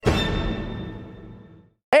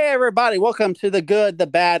Hey everybody, welcome to the Good, the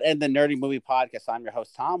Bad, and the Nerdy Movie Podcast. I'm your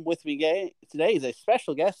host Tom. With me today is a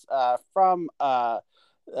special guest from I'm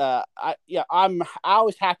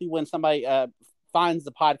always happy when somebody finds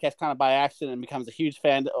the podcast kind of by accident and becomes a huge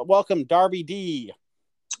fan. Welcome, Darby Dee.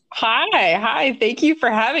 Hi. Thank you for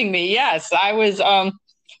having me. Yes, I was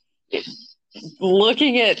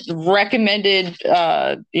looking at recommended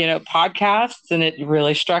podcasts, and it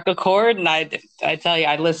really struck a chord. And I tell you,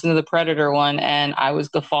 I listened to the Predator one, and I was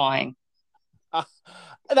guffawing. Uh,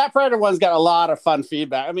 that Predator one's got a lot of fun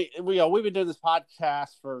feedback. I mean, we've been doing this podcast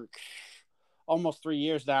for almost 3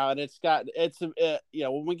 years now, and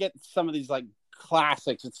when we get some of these like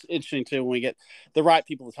classics, it's interesting too when we get the right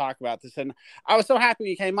people to talk about this. And I was so happy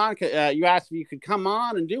you came on. You asked if you could come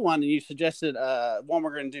on and do one, and you suggested one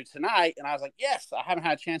we're going to do tonight, and I was like, yes. I haven't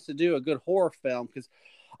had a chance to do a good horror film because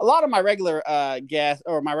a lot of my regular guests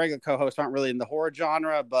or my regular co-hosts aren't really in the horror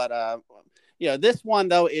genre, but this one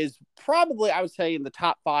though is probably, I would say, in the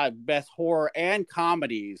top 5 best horror and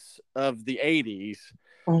comedies of the 80s.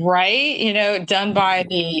 Right, done by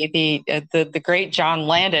the great John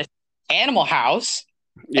Landis, Animal House,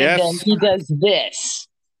 and then Yes. he does this.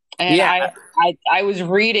 And Yeah. I was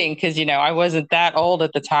reading because I wasn't that old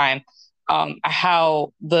at the time.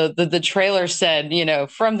 How the trailer said,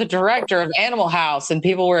 from the director of Animal House, and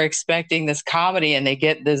people were expecting this comedy, and they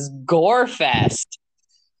get this gore fest.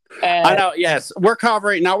 I know. Yes, we're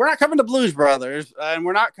covering now. We're not covering the Blues Brothers, and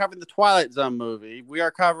we're not covering the Twilight Zone movie. We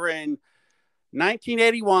are covering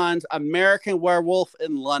 1981's American Werewolf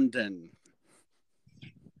in London.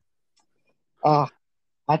 Oh,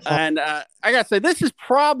 And I gotta say, this is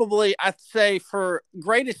probably, I'd say, for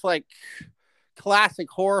greatest like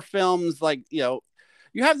classic horror films. Like you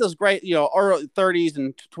have those great early 30s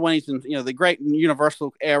and 20s, and the great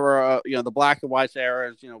Universal era, the black and white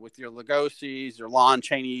eras, with your Lugosi's, your Lon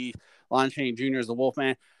Chaney Jr.'s The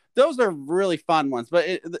Wolfman. Those are really fun ones.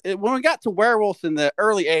 But when we got to werewolves in the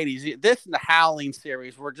early 80s, this and the Howling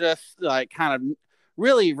series were just like kind of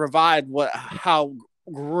really revived how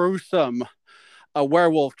gruesome a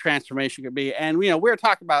werewolf transformation could be. And we're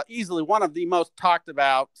talking about easily one of the most talked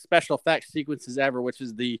about special effects sequences ever, which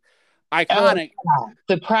is the iconic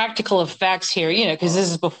the practical effects here, because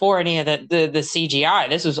this is before any of the CGI.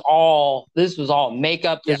 This was all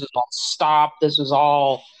makeup. This was all stop. This was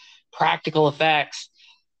all practical effects.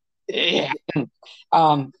 Yeah.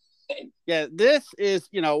 This is,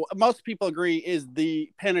 most people agree is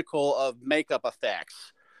the pinnacle of makeup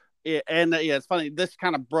effects. It's funny. This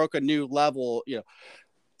kind of broke a new level.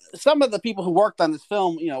 Some of the people who worked on this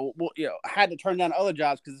film, had to turn down other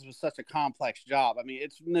jobs because this was such a complex job. I mean,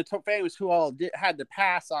 it's famous who all had to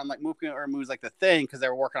pass on like movies like The Thing because they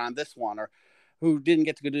were working on this one, or who didn't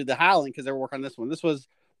get to go do The Howling because they were working on this one. This was,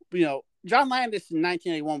 John Landis in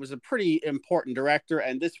 1981 was a pretty important director,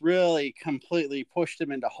 and this really completely pushed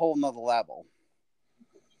him into a whole nother level.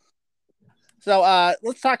 So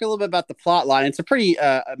let's talk a little bit about the plot line. It's a pretty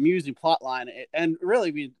amusing plot line, and really,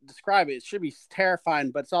 if you describe it, it should be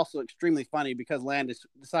terrifying, but it's also extremely funny because Landis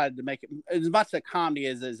decided to make it as much a comedy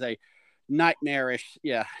as a nightmarish,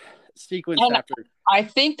 sequence. And after I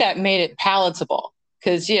think that made it palatable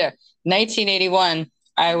because 1981,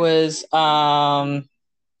 I was 5.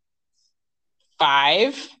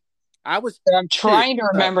 I'm trying to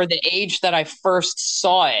remember the age that I first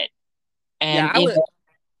saw it, and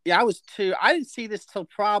I was 2. I didn't see this till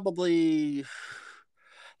probably, I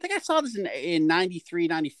think I saw this in 93,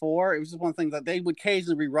 94. It was just one thing that they would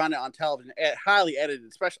occasionally rerun it on television, highly edited.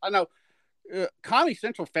 Especially, I know Comedy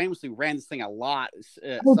Central famously ran this thing a lot.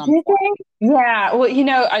 Yeah, well,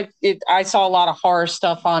 I saw a lot of horror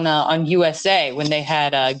stuff on USA when they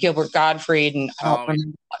had Gilbert Gottfried, and I don't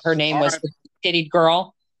remember what her name was, the tittied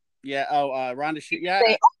girl. Yeah. Rhonda. Yeah.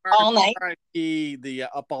 All Night. The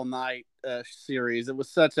Up All Night series. It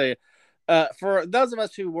was such a for those of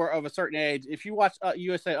us who were of a certain age. If you watch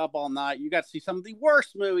USA Up All Night, you got to see some of the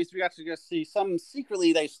worst movies. We got to just see some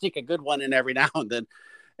secretly they sneak a good one in every now and then,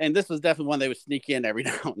 and this was definitely one they would sneak in every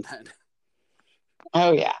now and then.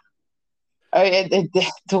 Oh yeah.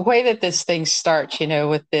 The way that this thing starts,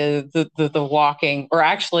 with the walking, or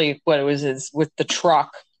actually what it was is with the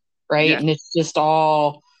truck, right? Yeah. And it's just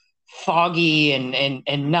all foggy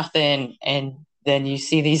and nothing, and then you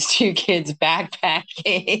see these 2 kids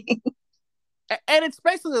backpacking. And it's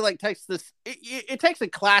basically like takes this. It takes a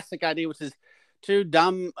classic idea, which is 2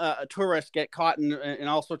 dumb tourists get caught in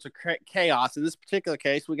all sorts of chaos. In this particular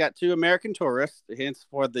case, we got 2 American tourists, hence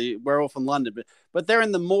for the Werewolf in London, but they're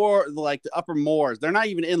in the upper moors. They're not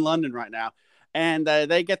even in London right now, and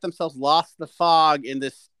they get themselves lost in the fog in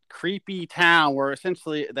this creepy town where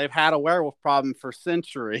essentially they've had a werewolf problem for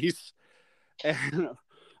centuries. And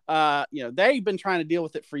they've been trying to deal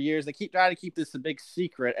with it for years. They keep trying to keep this a big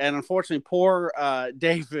secret, and unfortunately, poor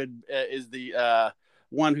David is the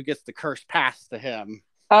one who gets the curse passed to him.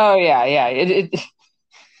 Oh yeah.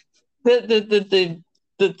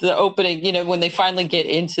 The opening, when they finally get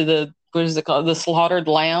into the, what is it called, the slaughtered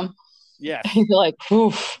lamb. Yeah, you're like,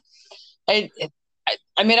 oof. I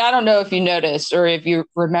mean, I don't know if you noticed or if you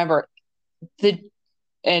remember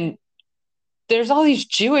and there's all these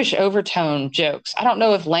Jewish overtone jokes. I don't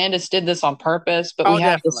know if Landis did this on purpose, but we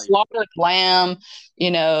have definitely the slaughtered lamb,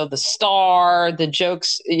 the star, the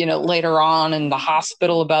jokes, later on in the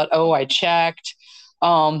hospital about, oh, I checked.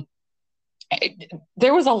 There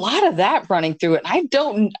was a lot of that running through it. I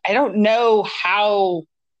don't know how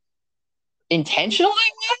intentional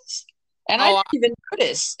it was. And I didn't even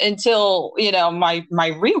notice until, my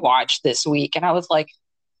rewatch this week. And I was like,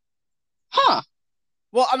 huh.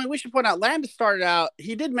 Well, I mean, we should point out Landis started out,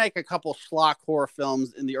 he did make a couple schlock horror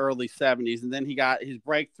films in the early 70s. And then he got his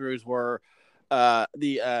breakthroughs were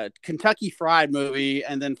the Kentucky Fried Movie,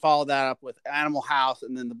 and then followed that up with Animal House,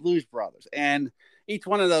 and then the Blues Brothers. And each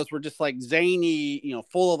one of those were just like zany,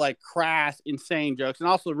 full of like crass, insane jokes, and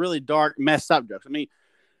also really dark, messed up jokes. I mean,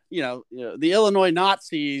 the Illinois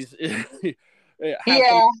Nazis.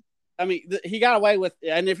 Yeah. I mean, he got away with,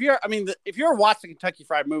 and if you're watching the Kentucky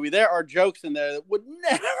Fried Movie, there are jokes in there that would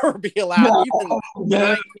never be allowed.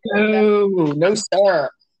 No, sir.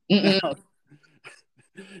 No.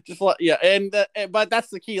 Just but that's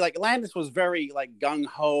the key. Like Landis was very like gung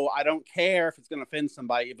ho. I don't care if it's going to offend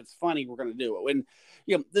somebody. If it's funny, we're going to do it. And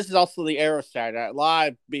this is also the era of Saturday Night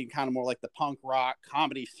Live being kind of more like the punk rock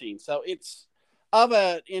comedy scene. So it's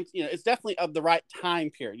it's definitely of the right time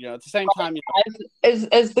period. At the same time,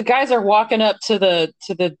 as the guys are walking up to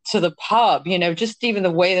the pub, just even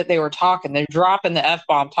the way that they were talking, they're dropping the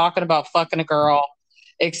F-bomb, talking about fucking a girl,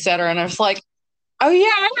 etc. And I was like, oh yeah,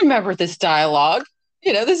 I remember this dialogue.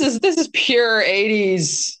 This is pure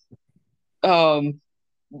 80s. Don't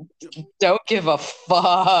give a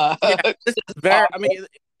fuck. Yeah, this is very. I mean,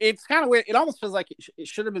 it's kind of weird. It almost feels like it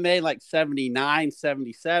should have been made like 79,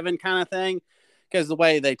 77 kind of thing, because the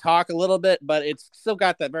way they talk a little bit, but it's still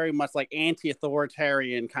got that very much like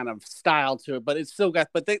anti-authoritarian kind of style to it. But it's still got,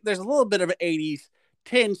 there's a little bit of 80s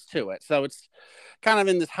tinge to it. So it's kind of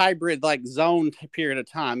in this hybrid like zone period of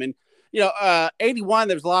time. And 81,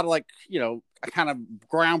 there's a lot of like kind of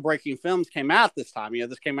groundbreaking films came out this time.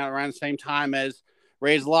 This came out around the same time as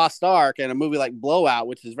Raiders of the Lost Ark and a movie like Blowout,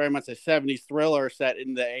 which is very much a 70s thriller set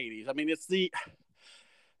in the 80s. I mean, it's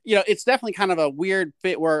it's definitely kind of a weird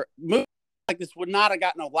fit where movies like this would not have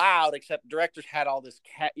gotten allowed, except directors had all this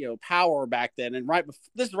power back then. And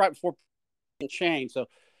this is right before change. So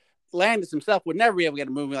Landis himself would never be able to get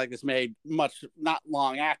a movie like this made not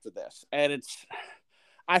long after this. And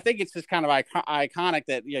I think it's just kind of iconic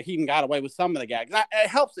that he even got away with some of the gags. It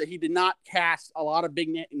helps that he did not cast a lot of big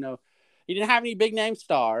name. He didn't have any big name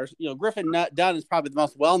stars. Griffen Dunne is probably the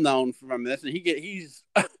most well known from this, and he's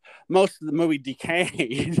most of the movie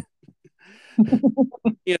Decaying.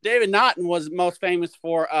 David Naughton was most famous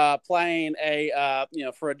for playing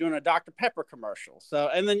doing a Dr. Pepper commercial. So,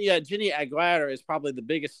 and then Jenny Agutter is probably the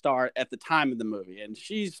biggest star at the time of the movie, and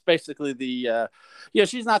she's basically the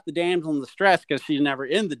she's not the damsel in distress because she's never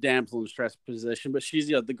in the damsel in distress position, but she's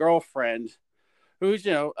the girlfriend who's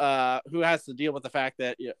who has to deal with the fact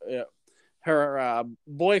that her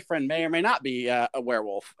boyfriend may or may not be a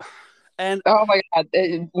werewolf. And oh my god,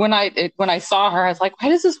 when I saw her, I was like, why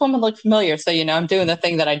does this woman look familiar? So I'm doing the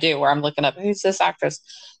thing that I do where I'm looking up, who's this actress,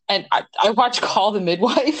 and I watched Call the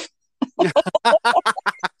Midwife. And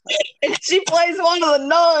she plays one of the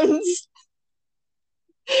nuns.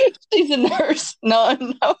 She's a nurse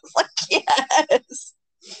nun. I was like, yes.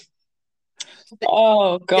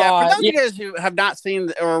 Oh god! Yeah, for those of you guys who have not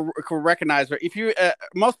seen or recognize her, if you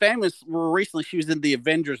most famous recently, she was in the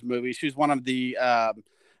Avengers movie. She was one of the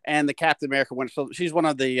and the Captain America Winter Soldier. She's one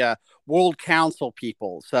of the World Council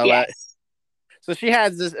people. So, yes. So she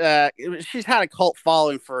has this. She's had a cult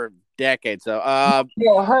following for decades. So, her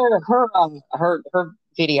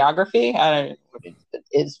videography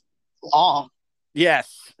is long.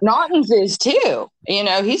 Yes, Naughton's is too.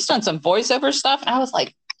 He's done some voiceover stuff, and I was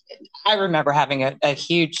like, I remember having a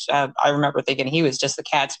huge. I remember thinking he was just the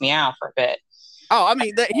cat's meow for a bit. Oh, I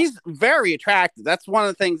mean, he's very attractive. That's one of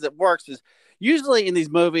the things that works. Is usually in these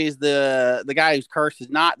movies, the guy who's cursed is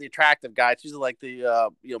not the attractive guy. It's usually like the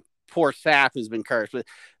poor sap who's been cursed. But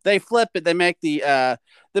they flip it. They make the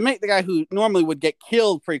guy who normally would get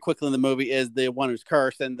killed pretty quickly in the movie is the one who's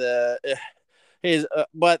cursed, and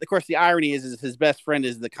but of course the irony is his best friend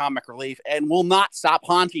is the comic relief and will not stop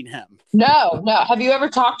haunting him. No. Have you ever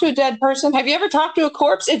talked to a dead person? Have you ever talked to a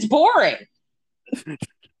corpse? It's boring.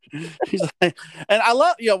 He's like, and I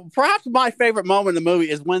love, perhaps my favorite moment in the movie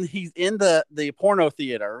is when he's in the porno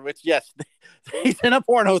theater, which, yes, he's in a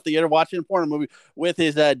porno theater watching a porno movie with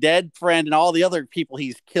his dead friend and all the other people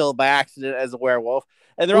he's killed by accident as a werewolf.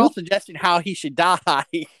 And they're all suggesting how he should die.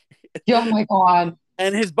 Oh my God.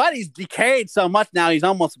 And his buddy's decayed so much now, he's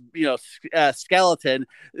almost, skeleton.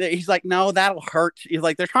 He's like, no, that'll hurt. He's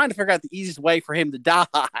like, they're trying to figure out the easiest way for him to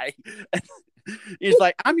die. He's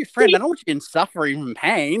like, I'm your friend. I don't want you in suffering and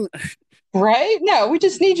pain. Right? No, we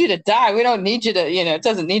just need you to die. We don't need you to, it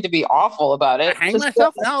doesn't need to be awful about it. Hang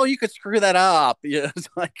myself? No, you could screw that up. It's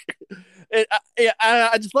like,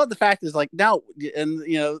 I just love the fact is like, no,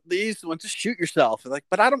 and these ones just shoot yourself. Like,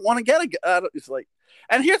 but I don't want to get it's like,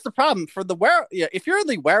 and here's the problem for the if you're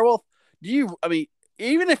the werewolf,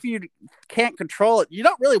 even if you can't control it, you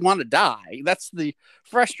don't really want to die. That's the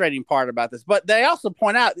frustrating part about this. But they also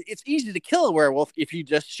point out it's easy to kill a werewolf if you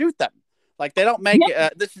just shoot them. Like they don't make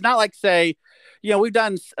it. This is not like, say, we've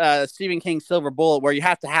done Stephen King's Silver Bullet, where you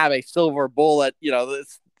have to have a silver bullet.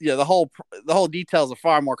 The whole details are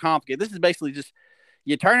far more complicated. This is basically just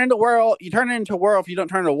you turn into a werewolf. You turn it into a werewolf. You don't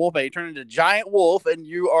turn into a wolf. You turn into a giant wolf, and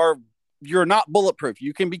you're not bulletproof.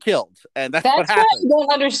 You can be killed, and that's what happens. I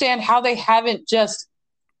don't understand how they haven't just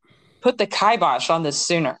put the kibosh on this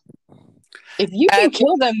sooner. If you can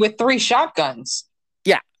kill them with 3 shotguns.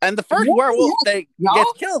 Yeah, and the first werewolf gets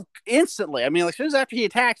killed instantly. I mean, like, as soon as after he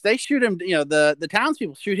attacks, they shoot him. The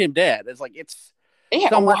townspeople shoot him dead. It's like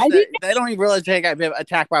so much that they don't even realize they got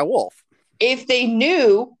attacked by a wolf. If they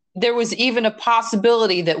knew there was even a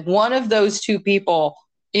possibility that one of those 2 people,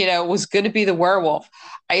 was going to be the werewolf,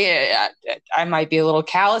 I might be a little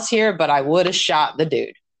callous here, but I would have shot the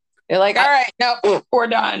dude. They're like, all right, no, we're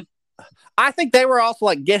done. I think they were also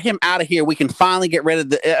like, get him out of here. We can finally get rid of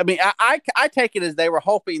the. I mean, I take it as they were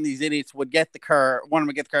hoping these idiots would get the curse, want them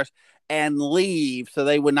to get the curse, and leave, so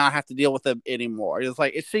they would not have to deal with them anymore. It's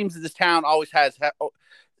like it seems that this town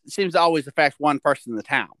seems to always affect one person in the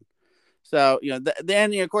town. So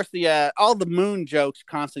then of course the all the moon jokes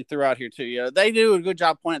constantly throughout here too. They do a good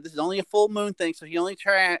job pointing. This is only a full moon thing, so he only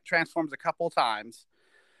transforms a couple of times.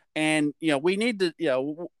 And we need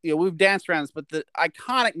to we've danced around this, but the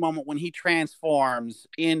iconic moment when he transforms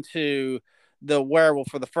into the werewolf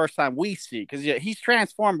for the first time we see, because he's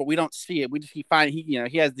transformed, but we don't see it. We just he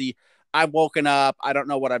has the I've woken up, I don't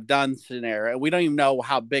know what I've done scenario, and we don't even know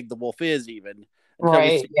how big the wolf is even.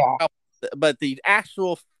 Right. Yeah. But the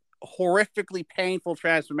actual horrifically painful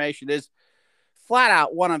transformation is flat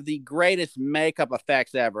out one of the greatest makeup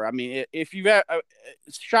effects ever. I mean, if you've ever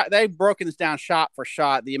they've broken this down shot for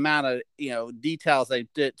shot, the amount of details they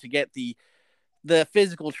did to get the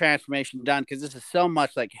physical transformation done, because this is so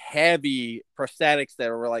much like heavy prosthetics that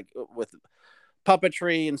were like with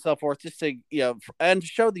puppetry and so forth, just to and to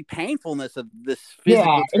show the painfulness of this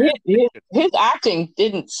physical. Yeah, his acting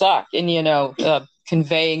didn't suck in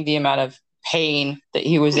conveying the amount of pain that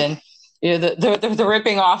he was in. The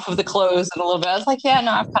ripping off of the clothes and a little bit. I was like, yeah,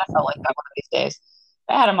 no, I've kind of felt like that one of these days.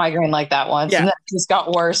 I had a migraine like that once, and then it just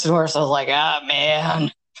got worse and worse. I was like,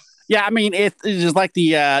 man. Yeah, I mean, it's just like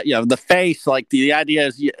the the face. Like the idea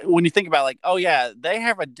is when you think about like, oh yeah, they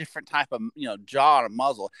have a different type of jaw and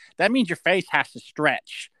muzzle. That means your face has to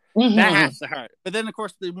stretch. Mm-hmm. That has to hurt. But then of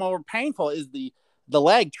course the more painful is the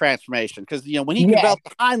leg transformation, because when he developed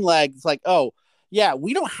the hind leg, it's like, oh. Yeah,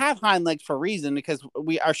 we don't have hind legs for a reason, because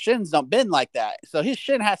our shins don't bend like that. So his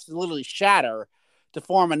shin has to literally shatter to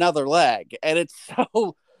form another leg, and it's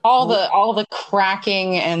so all the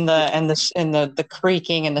cracking and the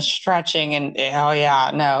creaking and the stretching and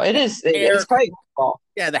it's quite cool.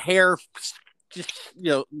 Yeah, the hair just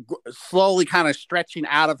slowly kind of stretching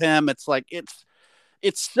out of him. It's like it's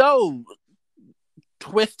so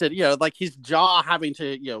twisted. Like his jaw having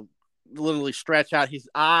to literally stretch out, his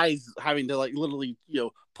eyes having to like literally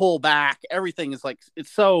pull back. Everything is like,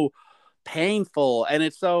 it's so painful and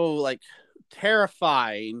it's so like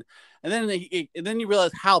terrifying. And then you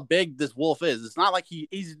realize how big this wolf is. It's not like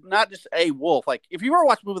he's not just a wolf. Like if you ever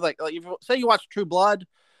watch a movie like if say you watch True Blood,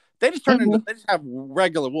 they just turn into, they just have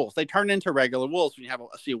regular wolves. They turn into regular wolves when you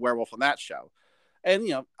see a werewolf on that show. And,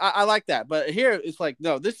 I like that. But here it's like,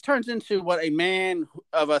 no, this turns into what a man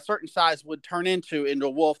of a certain size would turn into a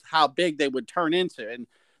wolf, how big they would turn into. And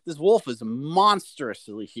this wolf is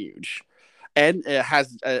monstrously huge. And it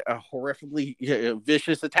has a horrifically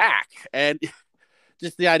vicious attack. And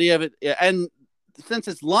just the idea of it. And since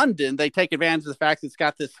it's London, they take advantage of the fact that it's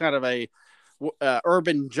got this kind of a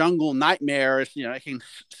urban jungle nightmare. It can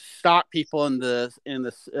stalk people in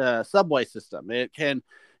the subway system. It can,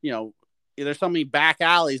 there's so many back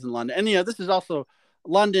alleys in London, and this is also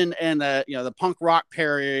London and the punk rock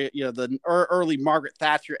period, the early Margaret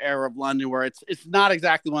Thatcher era of London, where it's not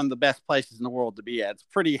exactly one of the best places in the world to be at. It's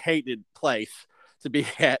a pretty hated place to be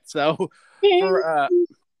at. So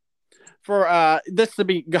for this to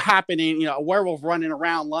be happening, a werewolf running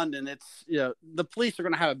around London, it's the police are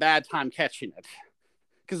going to have a bad time catching it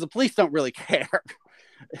because the police don't really care.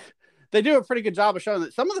 They do a pretty good job of showing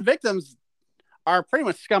that some of the victims are pretty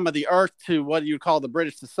much scum of the earth to what you would call the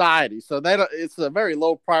British society. So it's a very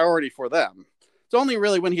low priority for them. It's only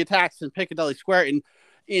really when he attacks in Piccadilly Square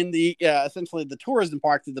in the essentially the tourism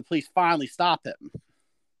park that the police finally stop him.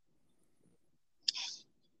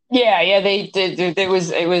 Yeah, they did.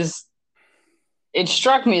 It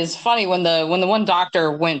struck me as funny when the one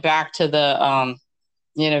doctor went back to the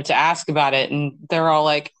to ask about it, and they're all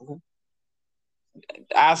like,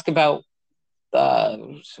 ask about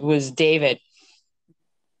was David.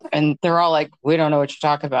 And they're all like, we don't know what you're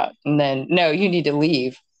talking about. And then, no, you need to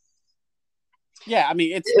leave. Yeah, I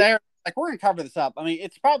mean, it's there. Like, we're going to cover this up. I mean,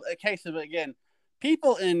 it's probably a case of, again,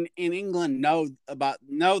 people in England know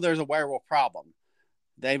there's a werewolf problem.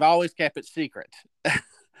 They've always kept it secret.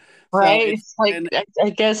 Right? It's like, I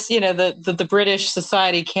guess, the British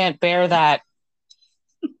society can't bear that.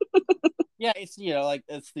 Yeah, it's,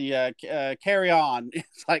 it's the carry on.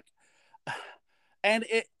 It's like, and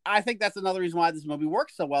I think that's another reason why this movie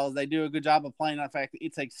works so well, is they do a good job of playing on the fact that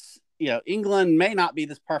it's like, England may not be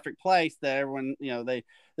this perfect place that everyone,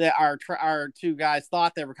 our two guys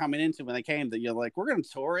thought they were coming into when they came. That like, we're going to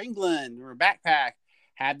tour England, we're backpack,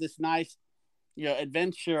 have this nice,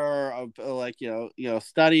 adventure of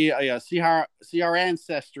study, see our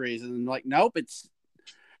ancestries, and like, nope,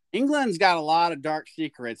 England's got a lot of dark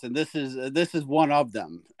secrets, and this is one of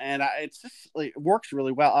them, and it's just it works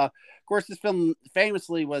really well. Of course, this film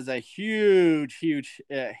famously was a huge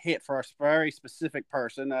hit for a very specific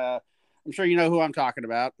person. I'm sure you know who I'm talking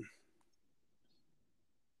about.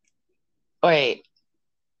 Wait,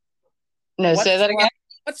 no, say that again.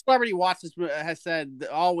 What celebrity has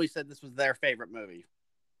always said this was their favorite movie?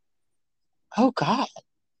 Oh God,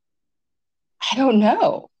 I don't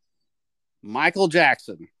know. Michael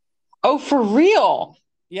Jackson. Oh, for real?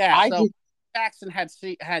 Yeah. Jackson had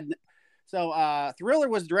Thriller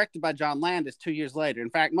was directed by John Landis 2 years later. In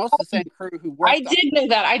fact, most of the same crew who worked. I did know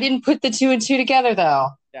that. I didn't put the two and two together, though.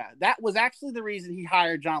 Yeah, that was actually the reason he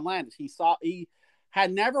hired John Landis. He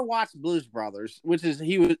had never watched Blues Brothers, Landis was a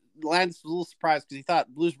little surprised because he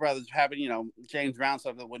thought Blues Brothers having James Brown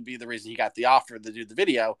stuff that would be the reason he got the offer to do the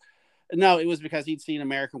video. No, it was because he'd seen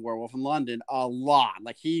American Werewolf in London a lot.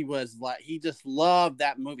 Like he just loved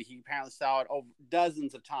that movie. He apparently saw it over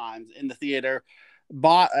dozens of times in the theater.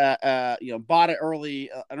 Bought an early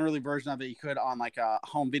version of it he could on like a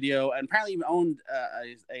home video, and apparently even owned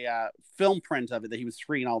a film print of it that he was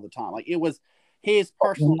screening all the time. Like it was his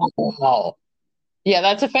personal. Wow. Yeah,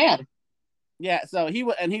 that's a fan. Yeah, so he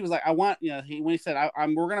was like, I want, when he said, I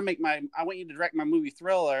want you to direct my movie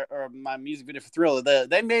Thriller or my music video for Thriller.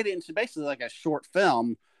 They made it into basically like a short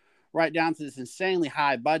film, right down to this insanely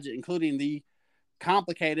high budget, including the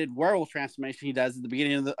complicated werewolf transformation he does at the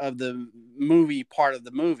beginning of the movie part of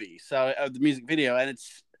the movie. So of the music video, and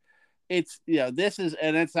that's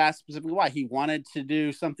specifically why he wanted to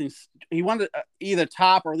do something. He wanted to either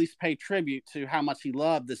top or at least pay tribute to how much he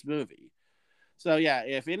loved this movie. So yeah,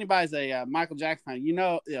 if anybody's a Michael Jackson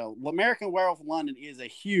fan, American Werewolf in London is a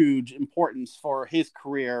huge importance for his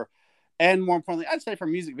career, and more importantly, I'd say for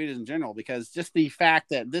music videos in general, because just the fact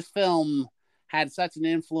that this film had such an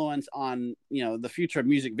influence on the future of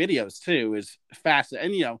music videos too is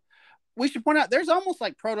fascinating. And we should point out there's almost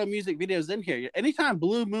like proto music videos in here. Anytime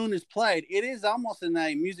Blue Moon is played, it is almost in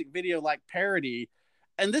a music video like parody.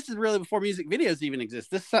 And this is really before music videos even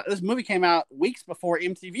exist. This movie came out weeks before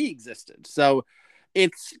MTV existed. So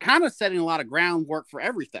it's kind of setting a lot of groundwork for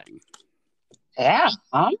everything. Yeah.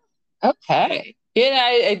 Okay.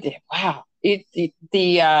 Wow.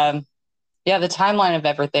 The timeline of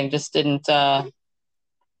everything just didn't think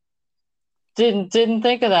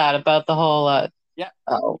of that about the whole. Yeah.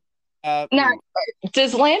 Now,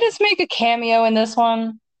 does Landis make a cameo in this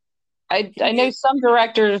one? I know some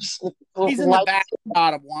directors. He's in the back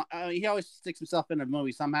shot of one. He always sticks himself in a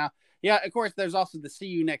movie somehow. Yeah, of course. There's also the See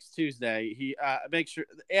You Next Tuesday. He makes sure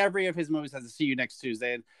every of his movies has a See You Next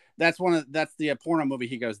Tuesday, and that's the porno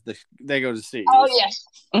movie they go to see. Oh yes.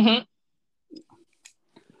 Mm-hmm.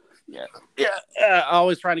 Yeah.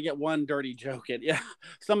 Always trying to get one dirty joke in. Yeah,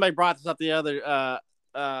 somebody brought this up the other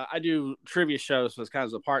I do trivia shows, so it's kind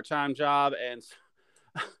of a part-time job, and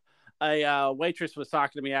a waitress was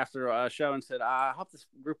talking to me after a show and said, "I hope this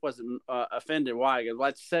group wasn't offended." Why? I goes, "Well,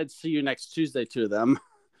 I said see you next Tuesday to them."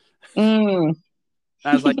 Mm.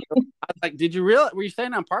 I was like, "Did you really? Were you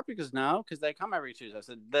saying on part?" Because no, because they come every Tuesday. I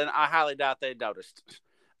said, "Then I highly doubt they noticed."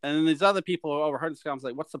 And then these other people who overheard this, I was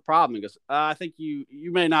like, "What's the problem?" He goes, "I think you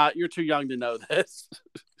may not. You're too young to know this."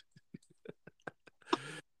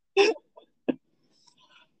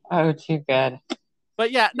 Oh, too good.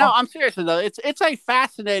 But yeah, no, I'm serious though. It's a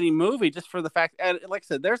fascinating movie just for the fact, and like I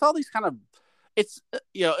said, there's all these kind of, it's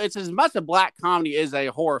it's as much a black comedy as a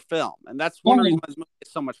horror film, and that's one reason why this movie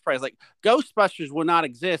gets so much praise. Like Ghostbusters would not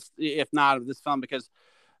exist if not of this film, because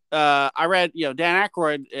I read Dan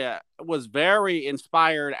Aykroyd was very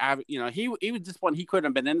inspired. He was just one, he couldn't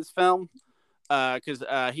have been in this film because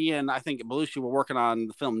he and I think Belushi were working on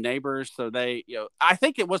the film Neighbors. So they, I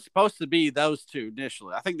think it was supposed to be those two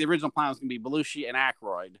initially. I think the original plan was going to be Belushi and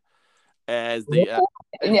Aykroyd as the.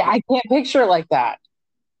 Yeah, I can't picture it like that.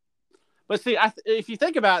 But see, if you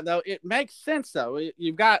think about it, though, it makes sense. Though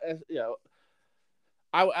you've got,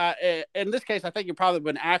 in this case, I think it probably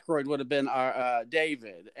been Aykroyd would have been our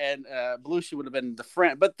David, and Belushi would have been the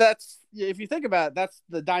friend. But that's, if you think about it, that's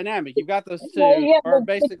the dynamic. You've got those two are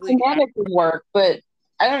basically the dynamic would work, but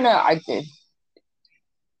I don't know.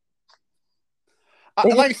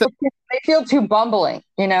 Like I said, they feel too bumbling.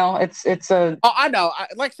 It's a. Oh, I know.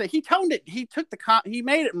 Like I said, he toned it. He took he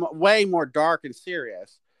made it way more dark and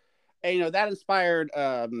serious, and that inspired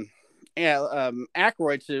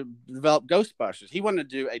Aykroyd to develop Ghostbusters. He wanted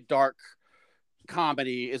to do a dark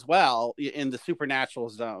comedy as well in the supernatural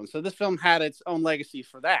zone. So this film had its own legacy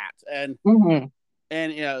for that. And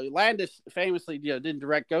Landis famously didn't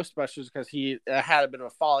direct Ghostbusters because he had a bit of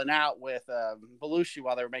a falling out with Belushi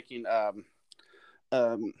while they were making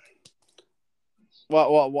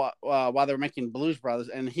while they were making Blues Brothers,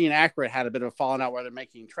 and he and Aykroyd had a bit of a falling out while they're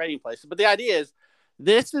making Trading Places. But the idea is,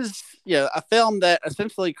 this is a film that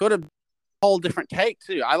essentially could have a whole different take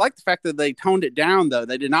too. I like the fact that they toned it down, though.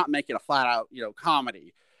 They did not make it a flat out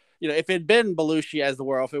comedy. If it had been Belushi as the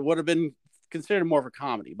werewolf, it would have been considered more of a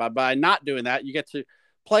comedy. But by not doing that, you get to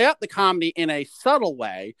play up the comedy in a subtle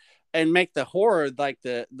way and make the horror, like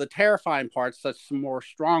the terrifying parts, such more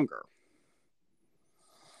stronger.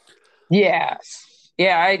 Yes.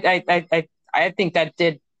 Yeah, I think that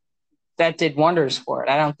did wonders for it.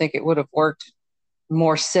 I don't think it would have worked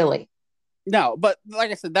more silly. No, but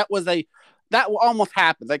like I said, that almost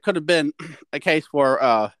happened. That could have been a case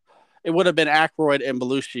where it would have been Aykroyd and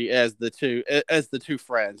Belushi as the two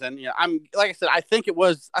friends. And I'm like I said, I think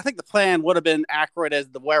the plan would have been Aykroyd as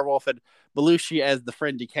the werewolf and Belushi as the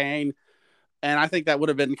friend Decaying. And I think that would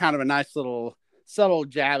have been kind of a nice little subtle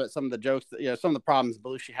jab at some of the jokes that, some of the problems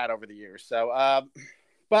Belushi had over the years. So,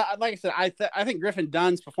 but like I said, I think Griffen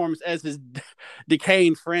Dunne's performance as his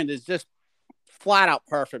decaying friend is just flat out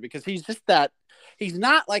perfect, because he's just that. He's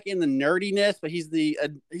not like in the nerdiness, but he's the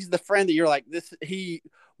friend that you're like, this. He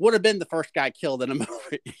would have been the first guy killed in a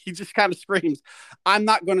movie. He just kind of screams, "I'm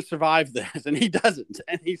not going to survive this," and he doesn't.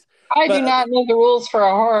 And I do not know the rules for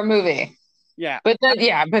a horror movie. Yeah, but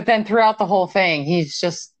then throughout the whole thing, he's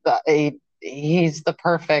just he's the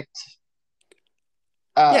perfect.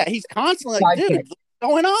 He's constantly like, dude, what's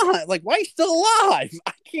going on? Like, why are you still alive?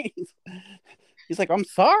 I can't. He's like, I'm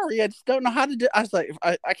sorry, I just don't know how to do. I was like,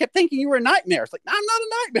 I kept thinking you were a nightmare. It's like, no, I'm not a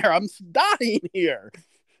nightmare. I'm dying here.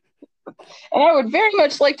 And I would very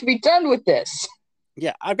much like to be done with this.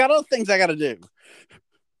 Yeah, I've got other things I got to do.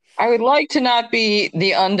 I would like to not be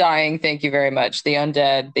the undying. Thank you very much. The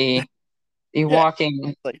undead, the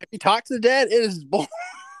walking. Like, if you talk to the dead, it is boring.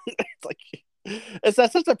 It's like, it's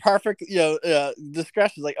such a perfect,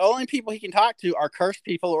 discretion. It's like, only people he can talk to are cursed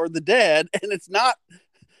people or the dead, and it's not.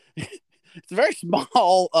 It's a very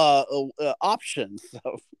small option.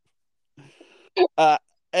 So,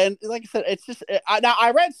 and like I said, it's just now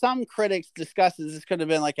I read some critics discuss this could have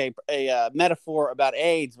been like a metaphor about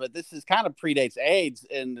AIDS, but this is kind of predates AIDS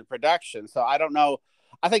in the production. So I don't know.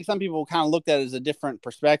 I think some people kind of looked at it as a different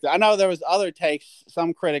perspective. I know there was other takes.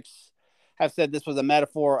 Some critics have said this was a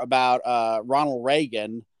metaphor about Ronald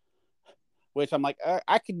Reagan, which I'm like,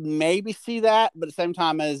 I could maybe see that, but at the same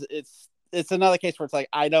time, as it's another case where it's like,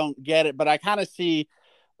 I don't get it, but I kind of see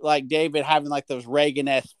like David having like those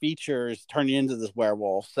Reagan-esque features turning into this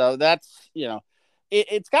werewolf. So that's,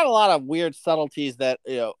 it's got a lot of weird subtleties that,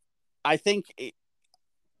 I think it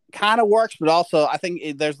kind of works, but also I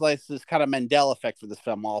think there's like this kind of Mandela effect for this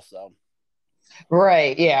film also.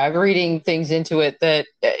 Right. Yeah. Reading things into it that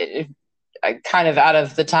kind of out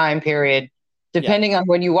of the time period, depending on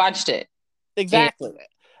when you watched it. Exactly.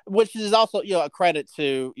 which is also a credit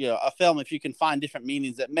to a film if you can find different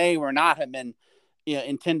meanings that may or not have been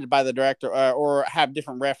intended by the director or have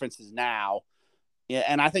different references now. Yeah,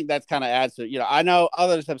 and I think that's kind of adds to I know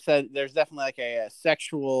others have said there's definitely like a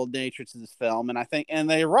sexual nature to this film, and I think and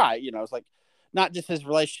they're right. It's like not just his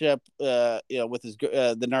relationship with his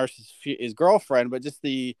the nurse, his girlfriend, but just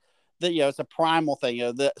the it's a primal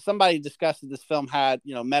thing. Somebody discussed that this film had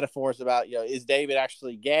metaphors about is David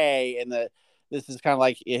actually gay, and this is kind of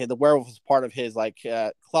like the werewolf is part of his like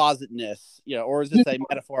closetness, or is this a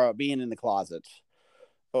metaphor of being in the closet?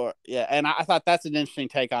 Or and I thought that's an interesting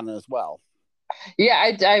take on it as well.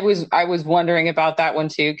 Yeah, I was wondering about that one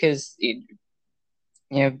too, because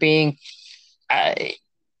being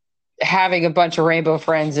having a bunch of rainbow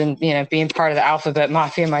friends and being part of the alphabet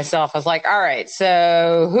mafia myself, I was like, all right,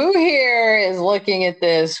 so who here is looking at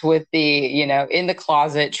this with the in the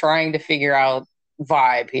closet trying to figure out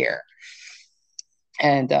vibe here,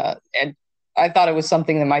 and I thought it was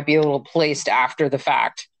something that might be a little placed after the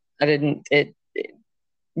fact.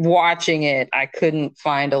 Watching it, I couldn't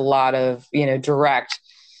find a lot of direct.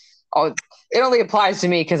 Oh, it only applies to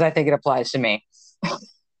me because I think it applies to me.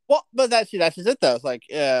 Well, but that's just it though. It's like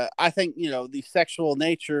I think the sexual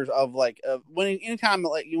natures of like when anytime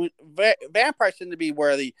like vampires tend to be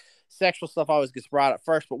where the sexual stuff always gets brought up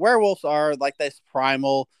first, but werewolves are like this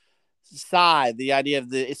primal side. The idea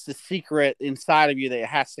of it's the secret inside of you that it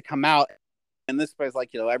has to come out. And this place,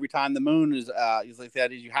 like every time the moon is like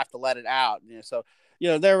that, you have to let it out. So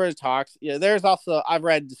there was talks. There's also I've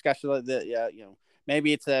read discussions like that.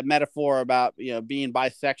 Maybe it's a metaphor about being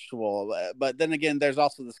bisexual, but then again, there's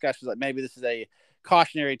also discussions like maybe this is a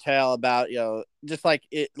cautionary tale about just like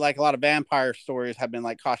a lot of vampire stories have been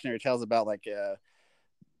like cautionary tales about like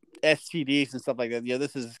STDs and stuff like that.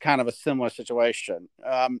 This is kind of a similar situation,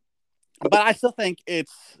 but I still think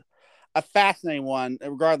it's a fascinating one,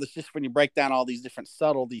 regardless. Just when you break down all these different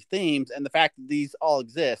subtlety themes and the fact that these all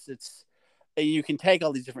exist, you can take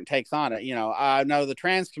all these different takes on it. I know the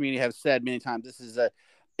trans community have said many times this is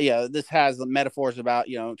this has the metaphors about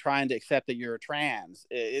trying to accept that you're trans,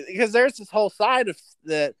 because there's this whole side of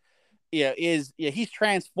that he's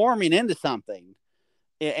transforming into something,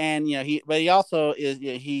 and but he also is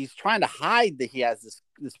he's trying to hide that he has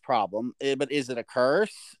this problem. But is it a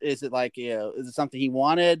curse? Is it like is it something he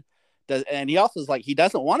wanted? And he also is like he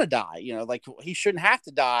doesn't want to die. Like he shouldn't have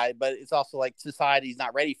to die, but it's also like society's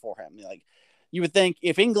not ready for him. Like you would think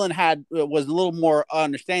if England was a little more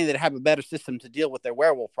understanding, they'd have a better system to deal with their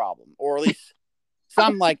werewolf problem, or at least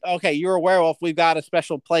some like, okay, you're a werewolf, we've got a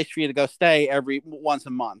special place for you to go stay every once a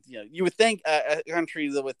month. You would think a country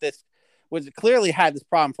that with this which clearly had this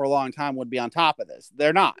problem for a long time would be on top of this.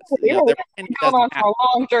 They're not. They're on for a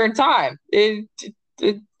long during time.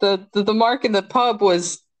 The mark in the pub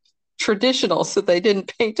was traditional, so they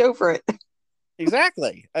didn't paint over it.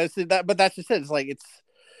 Exactly. I see that, but that's just it. It's like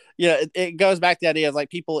it goes back to the idea of like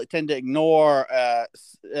people tend to ignore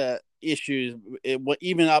issues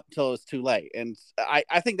even up until it's too late, and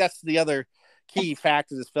I think that's the other key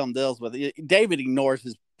factor this film deals with. David ignores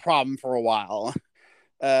his problem for a while.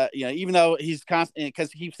 Even though he's constant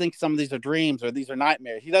because he thinks some of these are dreams or these are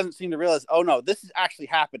nightmares, he doesn't seem to realize, oh no, this is actually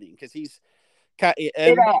happening, because he's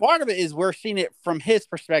and part of it is we're seeing it from his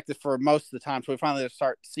perspective for most of the time, so we finally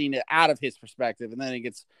start seeing it out of his perspective, and then it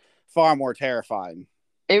gets far more terrifying.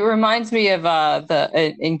 It reminds me of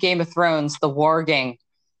in Game of Thrones, the warging.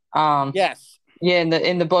 Yes. Yeah,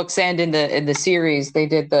 in the books and in the series, they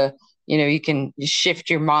did you can shift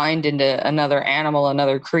your mind into another animal,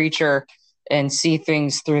 another creature, and see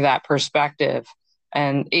things through that perspective.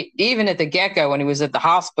 And even at the get-go, when he was at the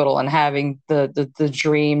hospital and having the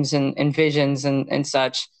dreams and visions and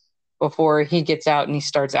such, before he gets out and he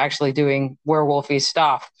starts actually doing werewolfy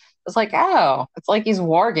stuff, it's like, oh, it's like he's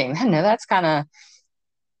warging. No,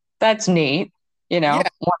 that's neat. Yeah.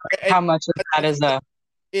 How much of that is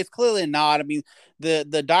it's clearly not. I mean,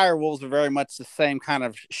 the dire wolves are very much the same kind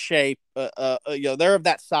of shape. They're of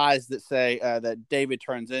that size that say that David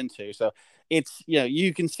turns into. So it's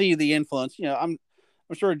you can see the influence. I'm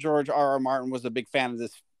sure George R.R. Martin was a big fan of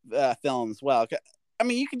this film as well. I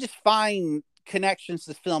mean, you can just find connections to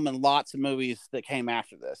this film in lots of movies that came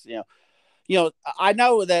after this. I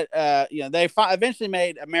know that they eventually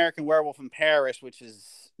made American Werewolf in Paris, which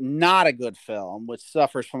is not a good film, which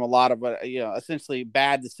suffers from a lot of essentially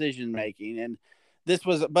bad decision making. And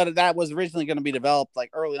but that was originally going to be developed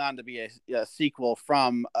like early on to be a sequel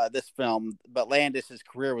from this film. But Landis's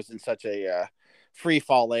career was in such a free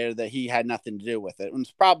fall later that he had nothing to do with it. It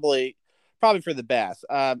was probably for the best.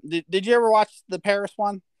 Did you ever watch the Paris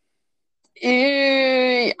one?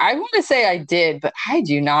 I want to say I did, but I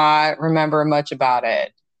do not remember much about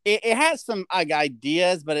it. it has some like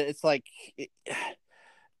ideas, but it's like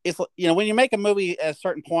it's when you make a movie at a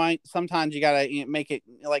certain point, sometimes you gotta make it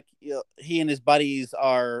like he and his buddies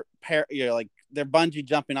are like they're bungee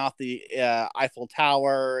jumping off the Eiffel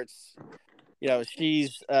Tower. It's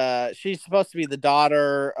she's supposed to be the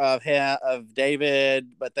daughter of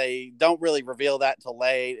David, but they don't really reveal that until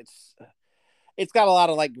late. It's got a lot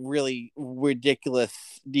of like really ridiculous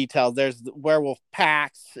details. There's the werewolf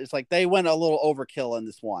packs. It's like they went a little overkill in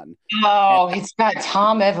this one. Oh, it's got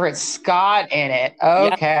Tom Everett Scott in it.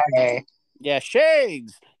 Okay. Yeah,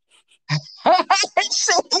 shades.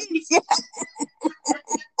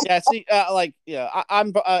 Yeah, see,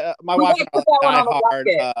 I'm my wife and I diehard.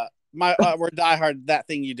 We're diehard That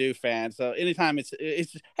Thing You Do fans. So anytime it's hey,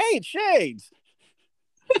 it's shades.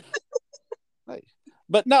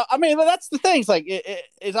 But no, I mean, that's the thing. It's like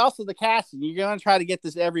it's also the casting. You're gonna try to get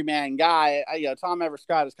this everyman guy. Tom Everett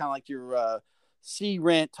Scott is kind of like your C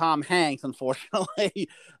rent Tom Hanks, unfortunately.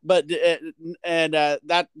 But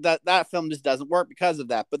that film just doesn't work because of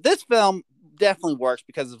that. But this film definitely works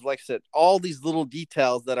because of, like I said, all these little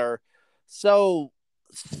details that are so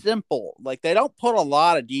simple. Like they don't put a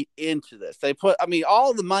lot of into this.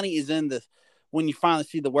 All the money is in this when you finally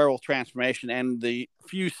see the werewolf transformation and the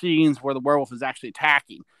few scenes where the werewolf is actually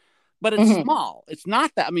attacking. But it's small. It's not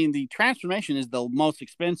that. I mean, the transformation is the most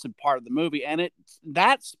expensive part of the movie, and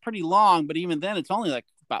that's pretty long. But even then, it's only like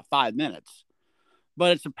about 5 minutes.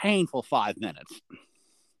 But it's a painful 5 minutes.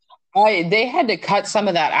 They had to cut some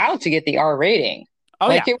of that out to get the R rating. Oh,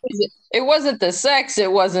 like it wasn't the sex.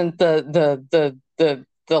 It wasn't the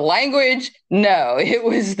language. No, it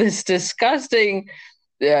was this disgusting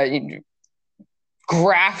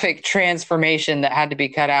graphic transformation that had to be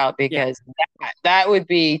cut out because that would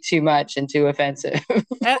be too much and too offensive.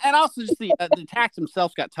 and also just the attacks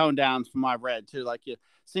themselves got toned down from what I've read too. Like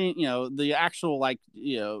seeing the actual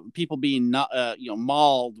people being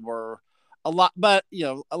mauled were a lot, but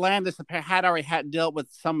Landis had already dealt with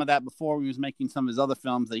some of that before he was making some of his other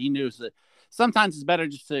films that he knew that sometimes it's better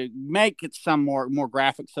just to make it some more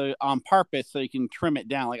graphic so on purpose so you can trim it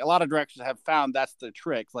down. Like a lot of directors have found that's the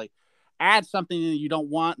trick. Like add something that you don't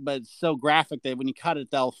want, but it's so graphic that when you cut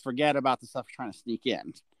it, they'll forget about the stuff you're trying to sneak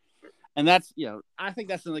in. And that's, I think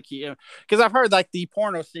that's the key. Because I've heard like the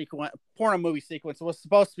porno movie sequence was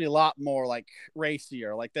supposed to be a lot more like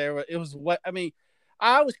racier. Like I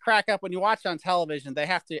always crack up when you watch on television. They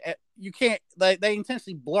have to, you can't, they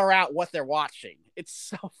intentionally blur out what they're watching. It's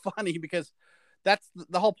so funny because that's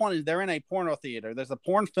the whole point is they're in a porno theater. There's a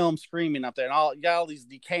porn film screaming up there and you got all these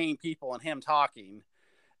decaying people and him talking.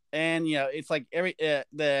 And it's like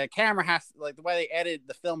the camera has like the way they edit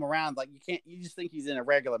the film around, like you just think he's in a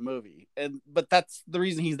regular movie, but that's the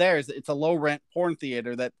reason he's there is it's a low rent porn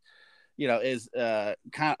theater that is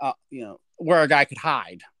kind of where a guy could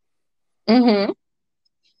hide. And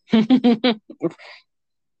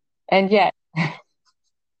yet.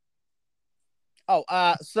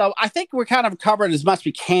 So I think we're kind of covered as much as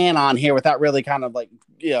we can on here without really kind of like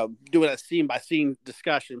doing a scene by scene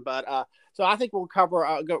discussion, but so I think we'll cover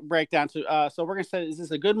break down to so we're gonna say, is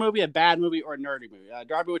this a good movie, a bad movie, or a nerdy movie?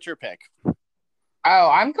 Darby, what's your pick? Oh,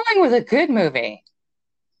 I'm going with a good movie.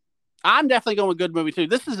 I'm definitely going with good movie too.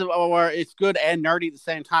 This is where it's good and nerdy at the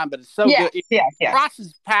same time, but it's so good. It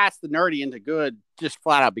crosses past the nerdy into good just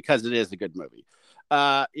flat out because it is a good movie.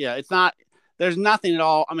 It's not. There's nothing at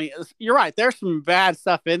all. I mean, you're right. There's some bad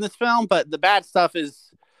stuff in this film, but the bad stuff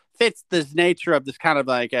fits this nature of this kind of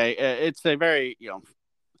like it's a very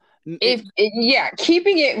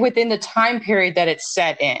keeping it within the time period that it's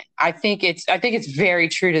set in. I think it's very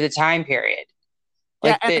true to the time period.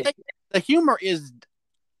 Like I think the humor is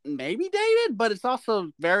maybe dated, but it's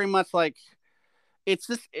also very much like it's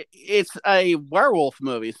a werewolf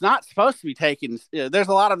movie. It's not supposed to be taken. There's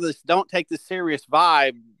a lot of this don't take this serious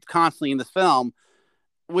vibe constantly in this film,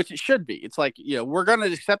 which it should be. It's like we're going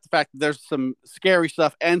to accept the fact that there's some scary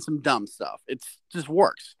stuff and some dumb stuff. It's just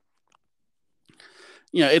works.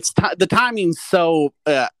 It's the timing's so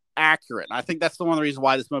accurate. I think that's one of the reasons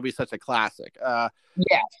why this movie is such a classic.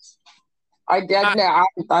 Yes,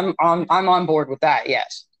 I'm on board with that.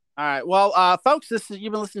 Yes. All right. Well, folks,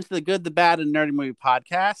 you've been listening to the Good, the Bad, and Nerdy Movie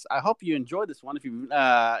podcast. I hope you enjoyed this one. If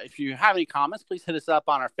you have any comments, please hit us up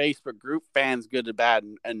on our Facebook group, Fans Good, the Bad,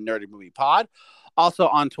 and Nerdy Movie Pod. Also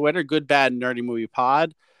on Twitter, Good, Bad, and Nerdy Movie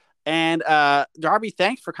Pod. And Darby,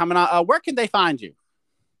 thanks for coming on. Where can they find you?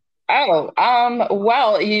 Oh,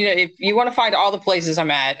 well, if you want to find all the places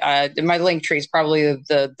I'm at, my Linktree is probably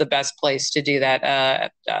the best place to do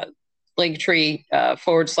that. Linktree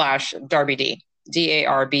 / Darby Dee,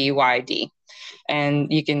 DARBYD.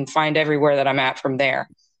 And you can find everywhere that I'm at from there.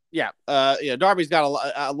 Yeah, Darby's got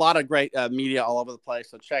a lot of great media all over the place,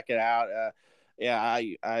 so check it out.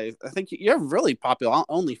 I think you're really popular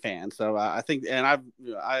OnlyFans, so I think, and I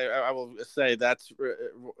will say that's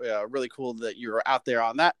really cool that you're out there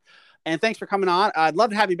on that. And thanks for coming on. I'd love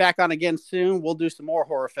to have you back on again soon. We'll do some more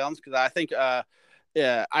horror films because I think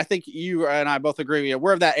you and I both agree.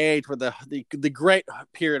 We're of that age where the great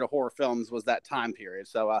period of horror films was that time period.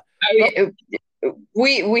 So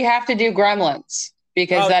we have to do Gremlins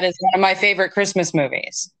because that is one of my favorite Christmas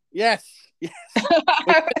movies. Yes.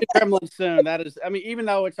 Gremlins soon. That is, I mean, even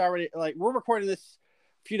though it's already like we're recording this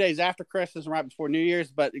a few days after Christmas and right before New Year's,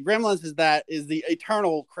 but Gremlins is the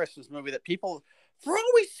eternal Christmas movie that people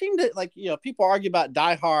always seem to like. People argue about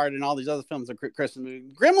Die Hard and all these other films are Christmas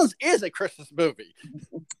movies. Gremlins is a Christmas movie.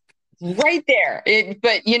 Right there.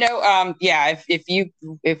 But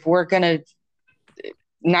if we're gonna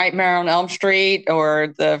Nightmare on Elm Street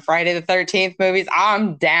or the Friday the 13th movies,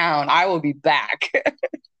 I'm down. I will be back.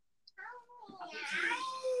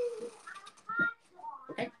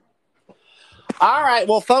 All right.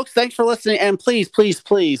 Well, folks, thanks for listening. And please, please,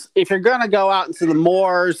 please, if you're going to go out into the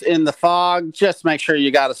moors in the fog, just make sure you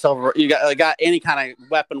got got any kind of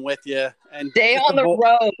weapon with you. And stay on the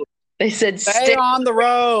road. They said stay on the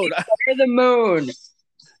road. Under the moon.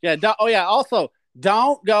 Yeah. Also,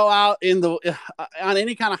 don't go out on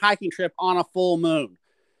any kind of hiking trip on a full moon.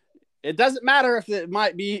 It doesn't matter if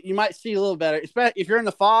you might see a little better. Especially if you're in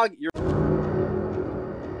the fog, you're